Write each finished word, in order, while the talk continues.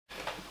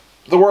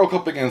The World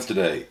Cup begins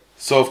today,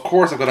 so of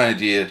course I've got an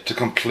idea to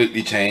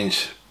completely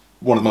change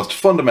one of the most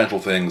fundamental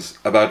things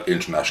about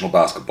international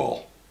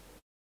basketball.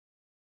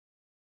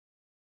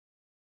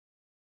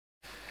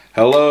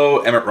 Hello,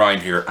 Emmet Ryan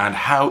here, and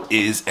how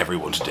is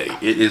everyone today?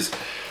 It is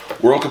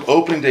World Cup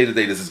opening day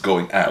today. This is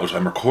going out.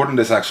 I'm recording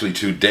this actually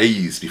 2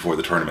 days before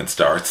the tournament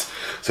starts,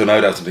 so no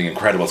doubt something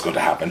incredible is going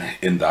to happen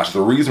in that.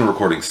 The reason we're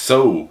recording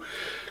so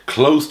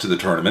close to the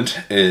tournament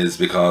is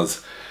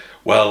because,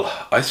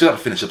 well, I still have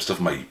to finish up stuff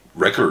in my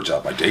regular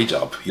job, my day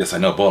job. Yes, I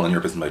know ball in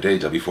Europe isn't my day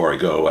job before I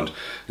go, and I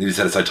need to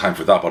set aside time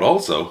for that, but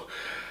also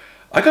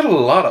I got a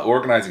lot of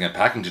organising and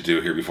packing to do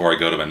here before I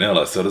go to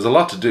Manila, so there's a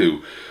lot to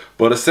do.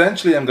 But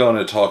essentially I'm going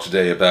to talk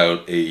today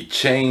about a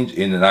change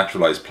in the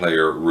naturalised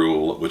player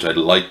rule which I'd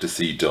like to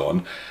see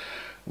done.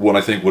 One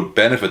I think would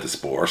benefit the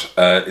sport.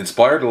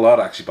 Inspired a lot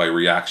actually by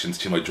reactions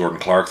to my Jordan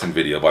Clarkson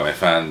video by my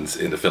fans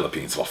in the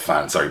Philippines. Well,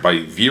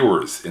 by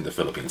viewers in the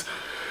Philippines.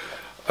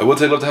 I would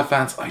say I'd love to have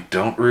fans. I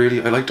don't really.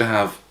 I like to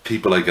have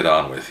people I get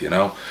on with, you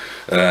know.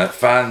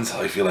 Fans,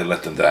 I feel I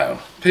let them down.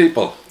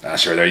 People,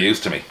 sure, they're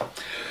used to me.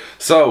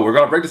 So we're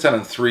going to break this down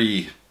in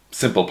 3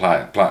 simple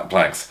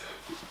planks.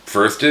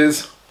 First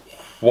is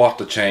what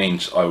the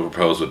change I would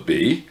propose would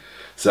be.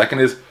 Second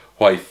is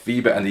why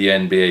FIBA and the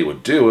NBA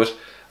would do it.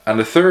 And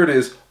the third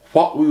is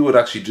what we would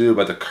actually do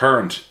about the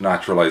current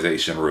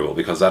naturalization rule,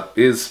 because that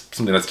is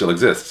something that still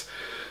exists.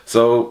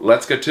 So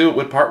let's get to it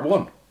with part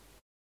 1.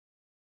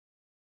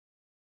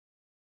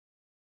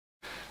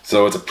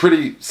 So it's a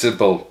pretty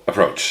simple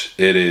approach.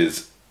 It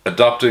is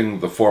adopting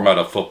the format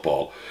of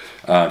football.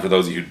 And for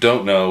those of you who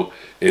don't know,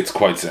 it's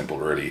quite simple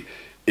really.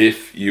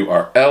 If you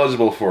are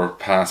eligible for a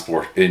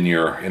passport in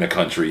a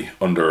country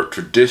under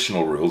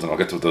traditional rules, and I'll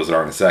get to what those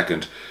are in a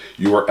second,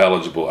 you are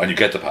eligible, and you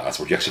get the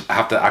passport. You actually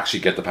have to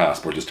get the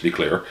passport, just to be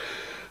clear.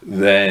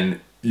 Then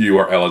you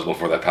are eligible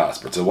for that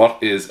passport. So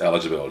what is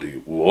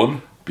eligibility?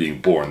 1, being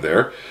born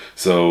there.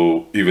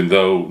 So even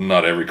though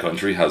not every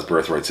country has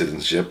birthright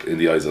citizenship in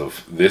the eyes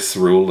of this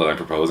rule that I'm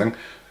proposing,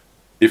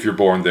 if you're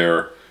born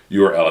there,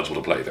 you are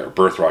eligible to play there.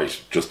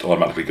 Birthright just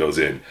automatically goes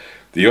in.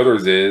 The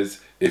others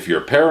is, if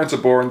your parents are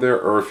born there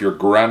or if your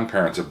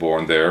grandparents are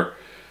born there.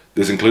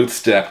 This includes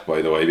step,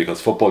 by the way, because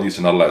football used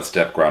to not allow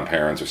step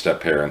grandparents or step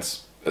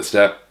parents. A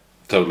step,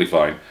 totally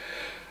fine.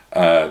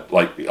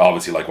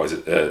 Obviously likewise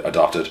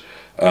adopted.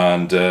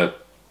 And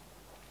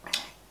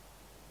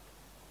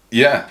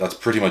yeah, that's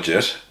pretty much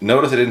it.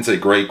 Notice I didn't say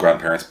great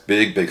grandparents.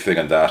 Big thing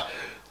on that.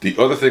 The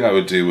other thing I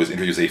would do is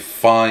introduce a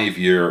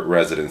 5-year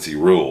residency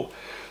rule.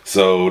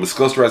 So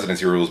discussed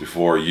residency rules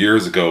before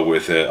years ago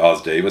with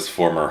Oz Davis,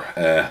 former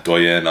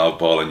doyen of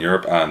ball in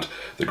Europe, and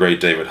the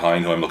great David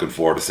Hine, who I'm looking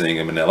forward to seeing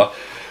in Manila.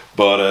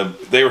 But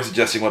they were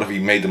suggesting, what if we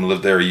made them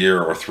live there a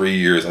year or 3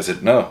 years? I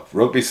said, no,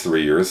 rugby's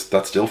 3 years.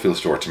 That still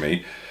feels short to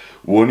me.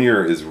 1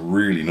 year is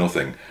really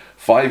nothing.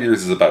 5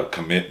 years is about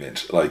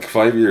commitment. Like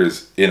 5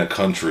 years in a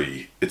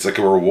country, it's like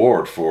a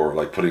reward for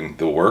like putting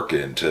the work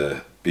in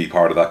to be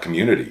part of that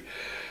community.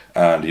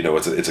 And you know,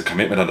 it's a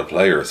commitment on the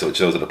player, so it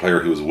shows that a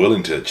player who is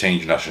willing to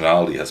change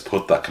nationality has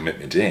put that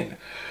commitment in.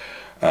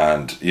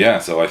 And yeah,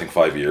 so I think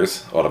 5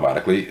 years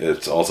automatically.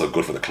 It's also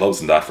good for the clubs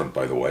in that front,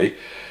 by the way.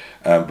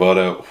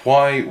 But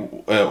why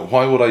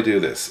would I do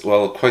this?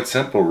 Well, quite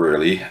simple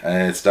really.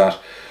 It's that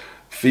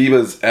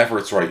FIBA's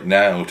efforts right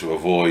now to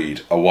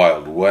avoid a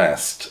Wild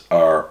West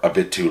are a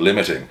bit too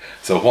limiting.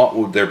 So what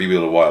would there be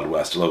with a Wild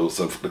West? So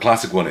the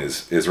classic one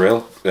is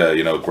Israel,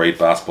 you know, great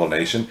basketball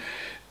nation.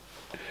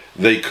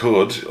 They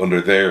could,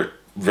 under their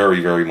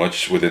very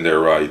much within their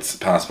rights,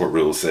 passport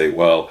rules say,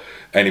 well,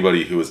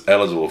 anybody who is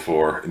eligible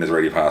for an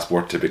Israeli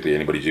passport, typically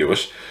anybody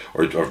Jewish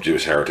or of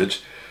Jewish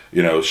heritage,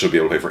 you know, should be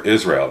able to play for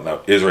Israel.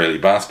 Now, Israeli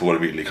basketball would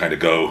immediately kind of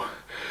go,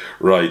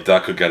 right,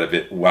 that could get a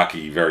bit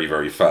wacky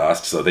very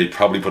fast, so they'd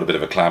probably put a bit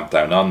of a clamp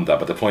down on that.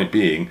 But the point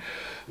being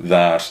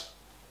that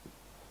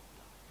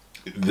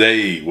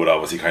they would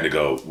obviously kind of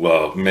go,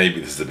 well, maybe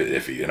this is a bit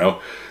iffy, you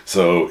know?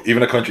 So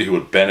even a country who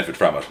would benefit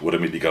from it would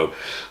immediately go,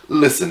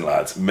 listen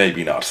lads,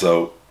 maybe not.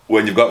 So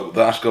when you've got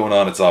that going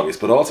on, it's obvious.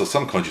 But also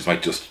some countries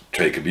might just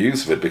take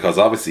abuse of it, because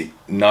obviously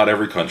not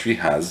every country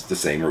has the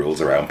same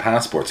rules around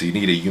passports. So you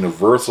need a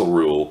universal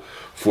rule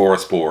for a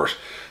sport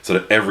so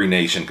that every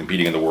nation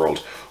competing in the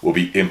world will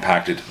be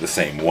impacted the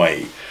same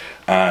way.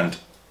 And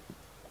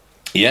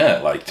yeah,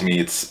 like to me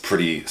it's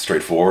pretty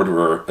straightforward.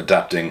 We're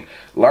adapting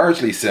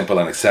largely simple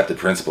and accepted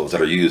principles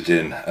that are used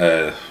in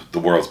the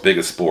world's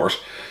biggest sport,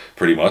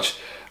 pretty much,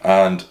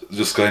 and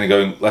just kind of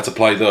going, let's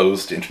apply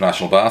those to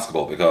international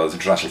basketball, because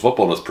international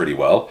football does pretty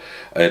well.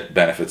 It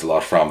benefits a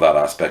lot from that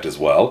aspect as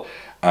well,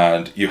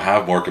 and you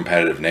have more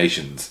competitive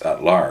nations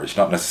at large,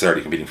 not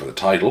necessarily competing for the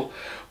title,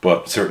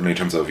 but certainly in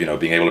terms of, you know,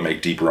 being able to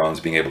make deep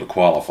runs, being able to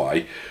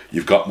qualify.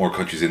 You've got more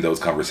countries in those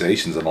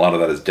conversations, and a lot of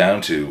that is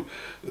down to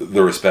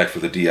the respect for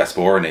the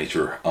diaspora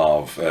nature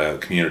of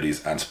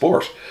communities and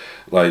sport.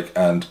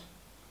 And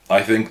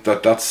I think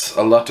that that's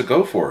a lot to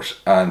go for it,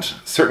 and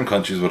certain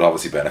countries would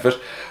obviously benefit.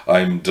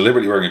 I'm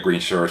deliberately wearing a green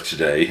shirt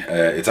today.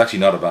 It's actually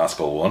not a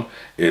basketball one.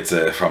 It's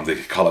from the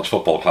College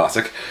Football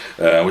Classic,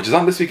 which is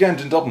on this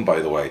weekend in Dublin, by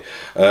the way.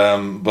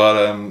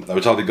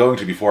 Which I'll be going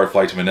to before I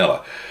fly to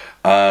Manila.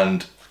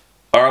 And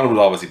Ireland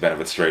would obviously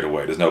benefit straight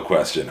away. There's no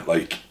question.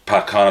 Like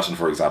Pat Connaughton,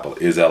 for example,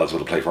 is eligible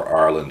to play for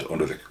Ireland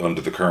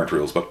under the current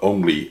rules, but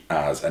only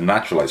as a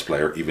naturalised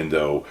player, even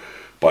though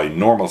by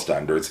normal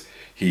standards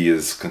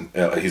he's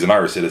an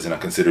Irish citizen and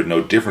considered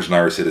no different an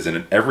Irish citizen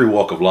in every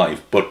walk of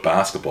life but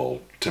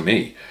basketball, to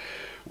me,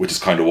 which is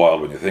kind of wild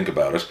when you think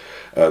about it.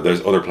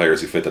 There's other players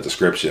who fit that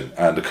description,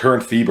 and the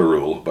current FIBA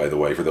rule, by the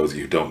way, for those of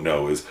you who don't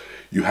know, is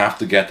you have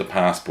to get the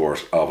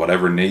passport of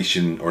whatever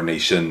nation or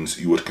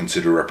nations you would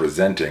consider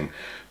representing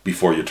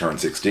before you turn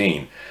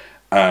 16.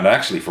 And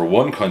actually, for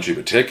one country in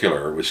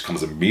particular, which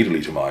comes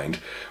immediately to mind,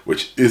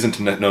 which isn't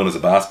known as a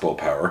basketball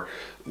power,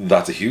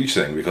 that's a huge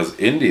thing, because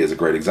India is a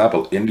great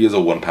example. India is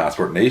a one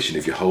passport nation.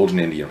 If you hold an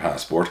Indian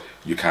passport,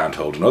 you can't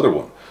hold another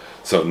one.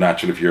 So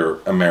naturally, if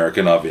you're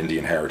American of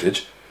Indian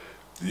heritage,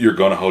 you're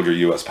going to hold your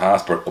US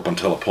passport up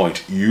until a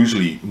point,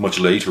 usually much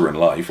later in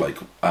life, like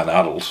an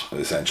adult,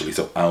 essentially,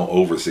 so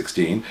over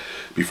 16,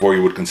 before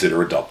you would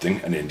consider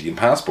adopting an Indian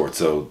passport.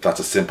 So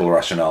that's a simple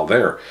rationale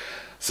there.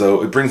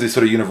 So it brings a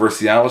sort of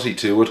universality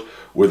to it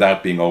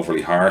without being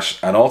overly harsh,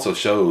 and also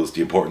shows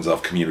the importance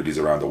of communities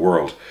around the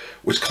world,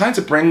 which kind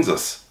of brings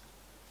us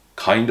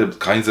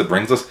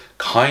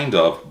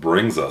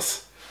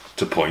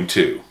to point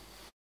 2.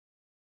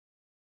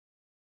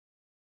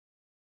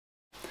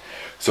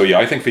 So yeah,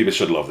 I think FIBA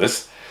should love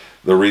this.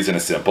 The reason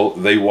is simple.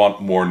 They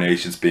want more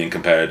nations being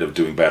competitive,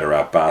 doing better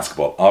at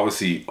basketball.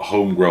 Obviously,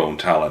 homegrown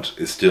talent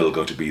is still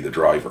going to be the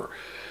driver,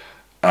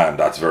 and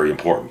that's very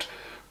important.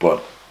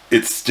 But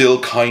it's still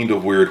kind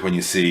of weird when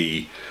you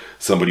see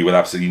somebody with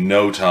absolutely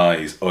no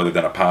ties other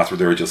than a passport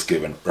they were just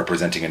given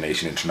representing a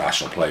nation in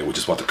international play, which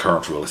is what the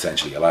current rule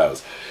essentially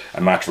allows.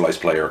 A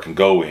naturalised player can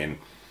go in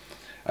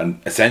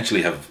and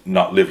essentially have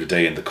not lived a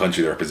day in the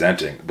country they're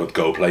representing, but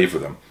go play for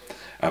them.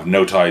 Have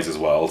no ties as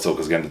well, so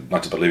because again,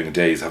 not just about living in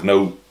days, have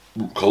no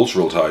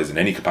cultural ties in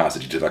any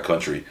capacity to that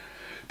country,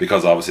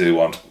 because obviously they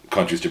want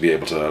countries to be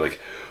able to like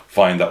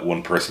find that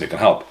one person who can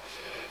help.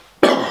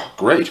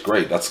 Great.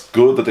 That's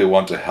good that they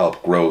want to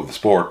help grow the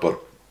sport, but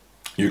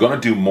you're going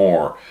to do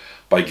more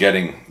by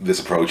getting this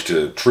approach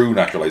to true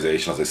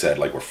naturalization, as I said,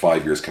 like we're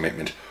 5 years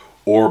commitment,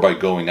 or by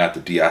going at the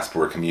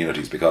diaspora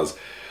communities, because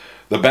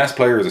the best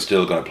players are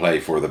still going to play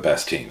for the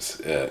best teams,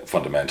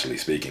 fundamentally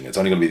speaking. It's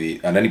only going to be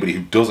and anybody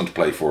who doesn't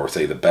play for,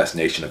 say, the best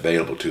nation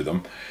available to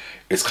them,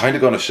 it's kind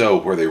of going to show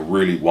where they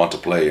really want to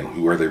play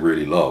and where they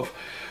really love.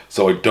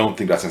 So I don't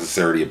think that's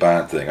necessarily a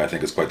bad thing. I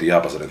think it's quite the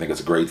opposite. I think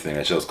it's a great thing.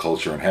 It shows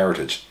culture and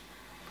heritage.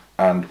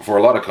 And for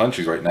a lot of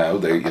countries right now,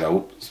 they,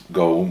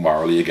 go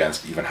morally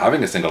against even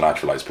having a single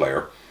naturalised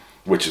player,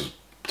 which is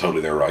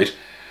totally their right.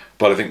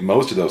 But I think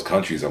most of those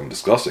countries I'm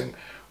discussing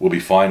will be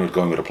fine with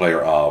going with a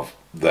player of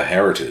the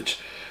heritage,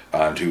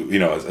 and who,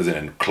 as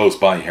in close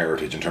by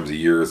heritage in terms of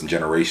years and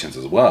generations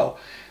as well.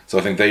 So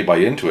I think they buy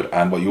into it.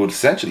 And what you would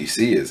essentially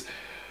see is,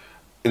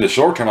 in the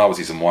short term,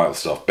 obviously some wild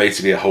stuff.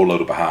 Basically a whole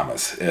load of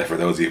Bahamas, for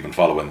those of you who've been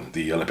following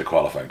the Olympic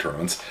qualifying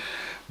tournaments.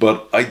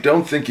 But I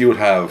don't think you would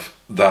have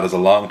that as a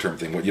long-term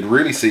thing. What you'd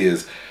really see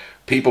is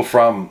people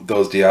from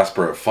those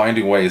diaspora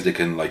finding ways they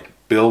can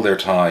build their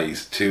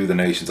ties to the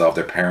nations of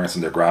their parents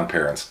and their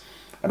grandparents,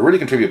 and really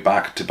contribute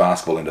back to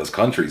basketball in those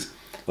countries.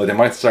 Like they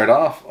might start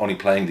off only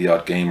playing the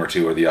odd game or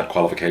two, or the odd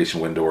qualification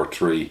window or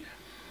 3,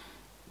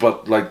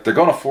 but they're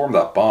going to form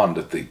that bond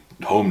at the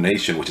home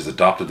nation, which has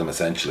adopted them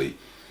essentially,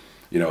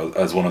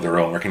 as one of their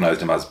own,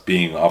 recognized them as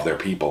being of their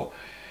people,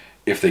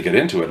 if they get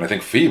into it. And I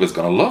think FIBA is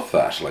going to love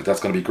that. That's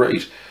going to be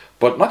great.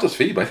 But not just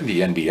FIBA, I think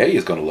the NBA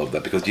is going to love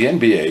that, because the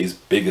NBA's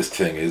biggest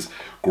thing is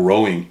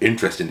growing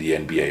interest in the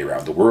NBA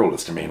around the world.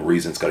 It's the main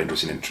reason it's got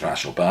interest in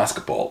international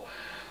basketball.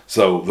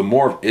 So the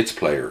more of its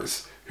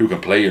players who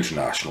can play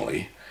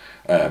internationally,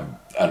 and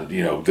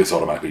this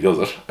automatically does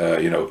it,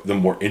 the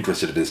more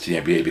interested it is to the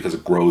NBA, because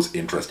it grows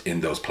interest in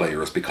those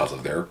players because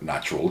of their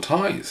natural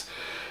ties.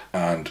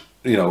 And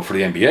for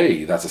the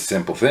NBA, that's a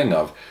simple thing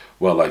of,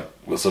 we'll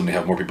suddenly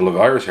have more people of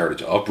Irish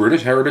heritage, of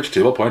British heritage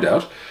too, I'll point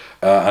out,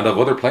 and of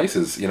other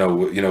places,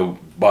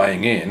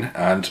 buying in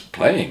and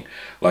playing.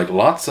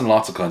 Lots and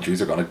lots of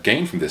countries are going to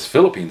gain from this.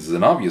 Philippines is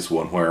an obvious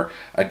one where,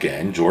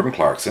 again, Jordan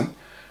Clarkson,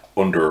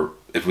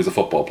 if he was a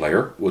football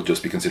player, would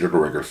just be considered a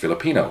regular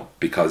Filipino.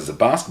 Because as a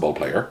basketball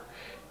player,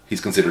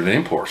 he's considered an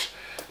import,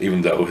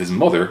 even though his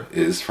mother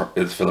is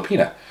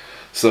Filipina.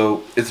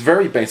 So it's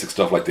very basic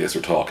stuff like this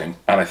we're talking,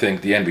 and I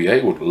think the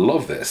NBA would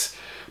love this,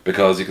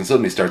 because you can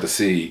suddenly start to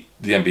see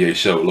the NBA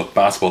show, look,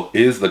 basketball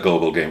is the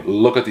global game.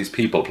 Look at these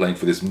people playing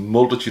for this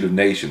multitude of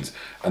nations,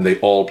 and they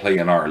all play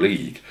in our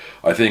league.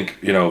 I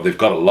think, they've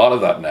got a lot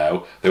of that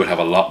now. They would have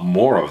a lot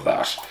more of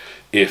that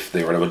if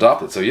they were to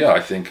adopt it. So yeah,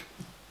 I think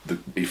the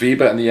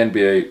FIBA and the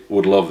NBA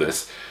would love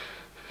this.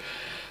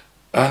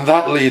 And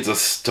that leads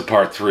us to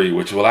part 3,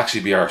 which will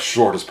actually be our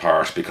shortest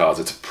part, because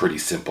it's a pretty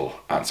simple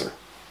answer.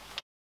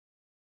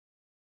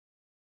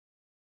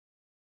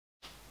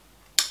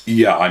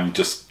 Yeah, I'm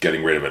just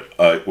getting rid of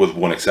it, with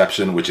one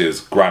exception, which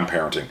is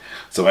grandparenting.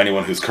 So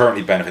anyone who's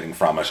currently benefiting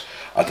from it,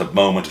 at the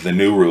moment the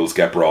new rules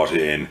get brought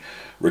in,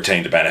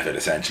 retain the benefit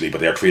essentially, but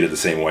they are treated the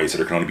same way, so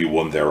there can only be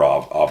one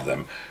thereof of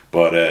them.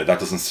 But that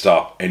doesn't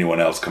stop anyone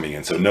else coming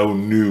in. So no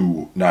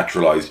new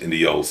naturalized in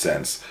the old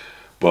sense,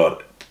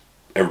 but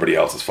everybody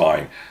else is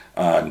fine.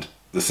 And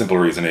the simple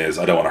reason is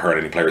I don't want to hurt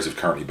any players who've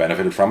currently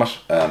benefited from it,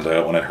 and I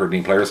don't want to hurt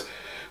any players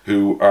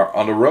who are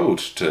on the road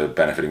to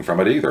benefiting from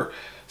it either.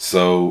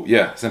 So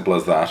yeah, simple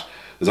as that.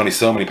 There's only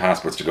so many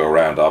passports to go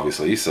around,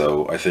 obviously,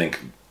 so I think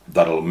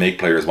that'll make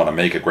players want to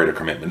make a greater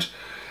commitment,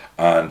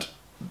 and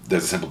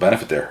there's a simple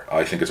benefit there.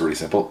 I think it's really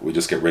simple. We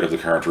just get rid of the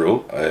current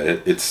rule.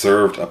 It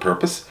served a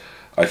purpose.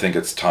 I think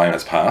its time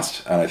has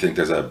passed, and I think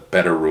there's a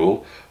better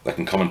rule that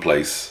can come in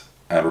place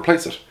and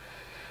replace it.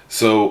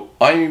 So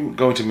I'm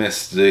going to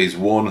miss days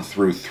 1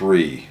 through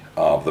 3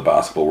 of the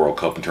Basketball World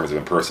Cup in terms of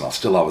in person. I'll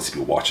still obviously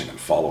be watching and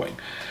following.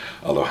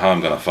 Although how I'm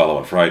going to follow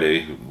on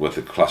Friday with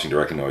it clashing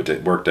directly on my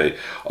work day,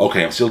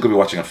 okay, I'm still going to be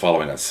watching and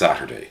following on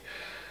Saturday.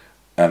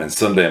 And then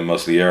Sunday I'm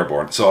mostly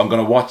airborne. So I'm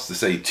going to watch, to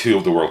say, 2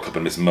 of the World Cup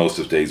and miss most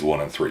of days 1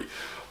 and 3.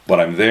 But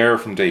I'm there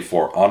from day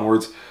 4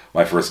 onwards.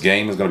 My first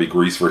game is going to be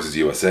Greece versus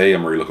USA.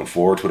 I'm really looking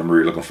forward to it. I'm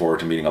really looking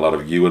forward to meeting a lot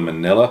of you in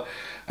Manila.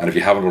 And if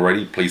you haven't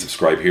already, please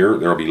subscribe here.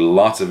 There will be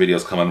lots of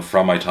videos coming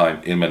from my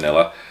time in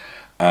Manila.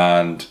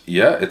 And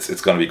yeah, it's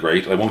going to be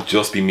great. It won't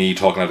just be me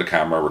talking at the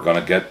camera. We're going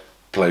to get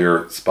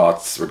player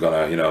spots. We're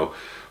going to, you know,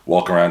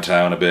 walk around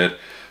town a bit.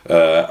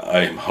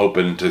 I'm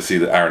hoping to see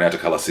the Araneta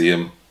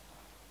Coliseum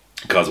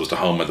because it was the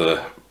home of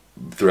the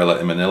Thrilla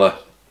in Manila.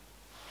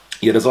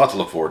 Yeah, there's a lot to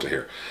look forward to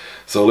here.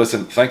 So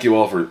listen, thank you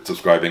all for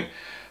subscribing.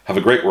 Have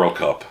a great World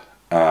Cup,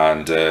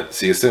 and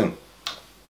see you soon.